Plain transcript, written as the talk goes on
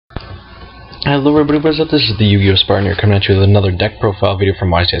Hello everybody, what is up? This is the Yu-Gi-Oh! Spartan here, coming at you with another deck profile video from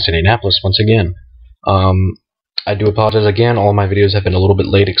YCS Indianapolis once again. I do apologize again, all my videos have been a little bit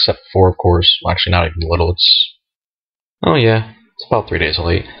late except for, of course, well, actually not even a little, it's about 3 days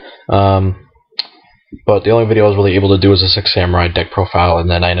late. But the only video I was really able to do was a 6 Samurai deck profile,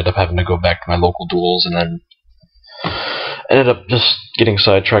 and then I ended up having to go back to my local duels, and then ended up just getting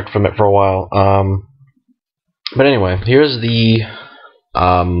sidetracked from it for a while. But anyway, here's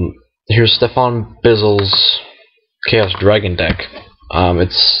Steffon Bizzell's Chaos Dragon deck.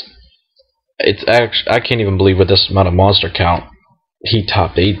 It's actually, I can't even believe with this amount of monster count he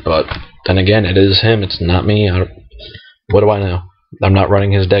topped 8, but then again, it is him, it's not me. What do I know? I'm not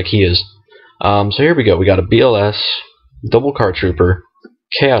running his deck, he is. So here we go. We got a BLS, Double Card Trooper,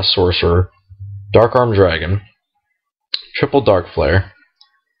 Chaos Sorcerer, Dark Arm Dragon, Triple Dark Flare,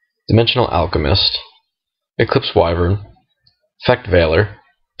 Dimensional Alchemist, Eclipse Wyvern, Effect Veiler,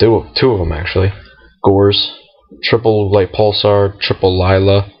 two of them actually, Gores, Triple Light Pulsar, Triple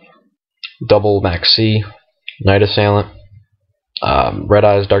Lila, Double Maxi, Night Assailant, Red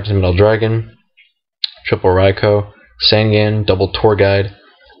Eyes Dark Dimensional Dragon, Triple Raikou, Sangan, Double Tour Guide,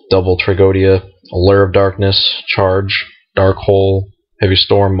 Double Tragodia, Allure of Darkness, Charge, Dark Hole, Heavy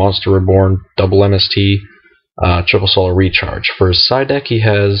Storm, Monster Reborn, Double MST, Triple Solar Recharge. For his side deck, he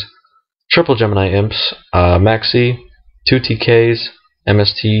has Triple Gemini Imps, Maxi, 2 TKs,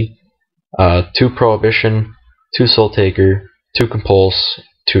 MST, 2 Prohibition, 2 Soul Taker, 2 Compulse,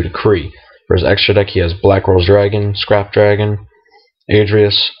 2 Decree. For his extra deck, he has Black Rose Dragon, Scrap Dragon,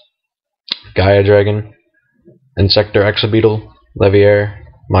 Adrius, Gaia Dragon, Insector Exobeetle, Leviair,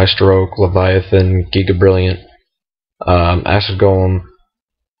 Maestro, Leviathan, Giga Brilliant, Acid Golem,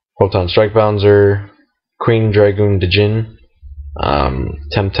 Photon Strike Bouncer, Queen Dragoon Djinn,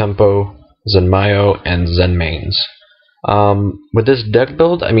 Tempo, Zenmayo, and Zenmains. With this deck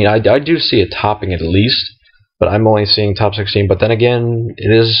build, I mean, I do see it topping at least, but I'm only seeing top 16. But then again,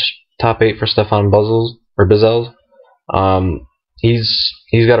 it is top 8 for Steffon Bizzell.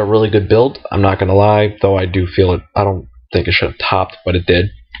 He's got a really good build. I'm not gonna lie, though I do feel it. I don't think it should have topped, but it did.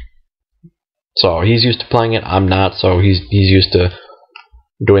 So he's used to playing it. I'm not. So he's used to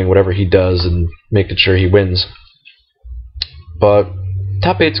doing whatever he does and making sure he wins. But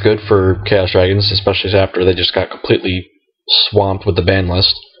top 8's good for Chaos Dragons, especially after they just got completely swamped with the ban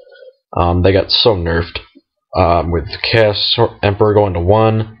list. They got so nerfed, with Chaos Emperor going to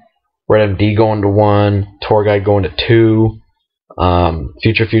 1, Red MD going to 1, Tour Guide going to 2,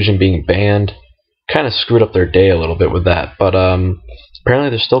 Future Fusion being banned. Kind of screwed up their day a little bit with that, but apparently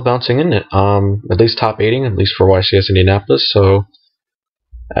they're still bouncing in it, at least top 8ing, at least for YCS Indianapolis, so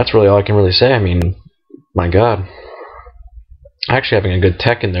that's really all I can really say. I mean, my god. Actually having a good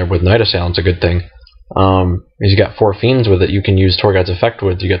tech in there with Night Assailant's a good thing. You got 4 Fiends with it you can use Tour Guide's effect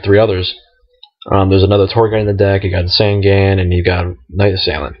with. You got 3 others. There's another Tour Guide in the deck, you got Sangan, and you got Night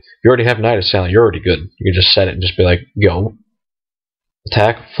Assailant. If you already have Night Assailant, you're already good. You can just set it and just be like, yo,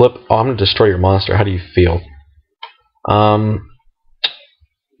 attack, flip, oh, I'm going to destroy your monster. How do you feel?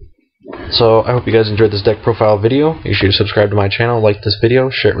 So I hope you guys enjoyed this deck profile video. You should subscribe to my channel, like this video,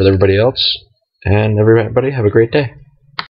 share it with everybody else, and everybody have a great day.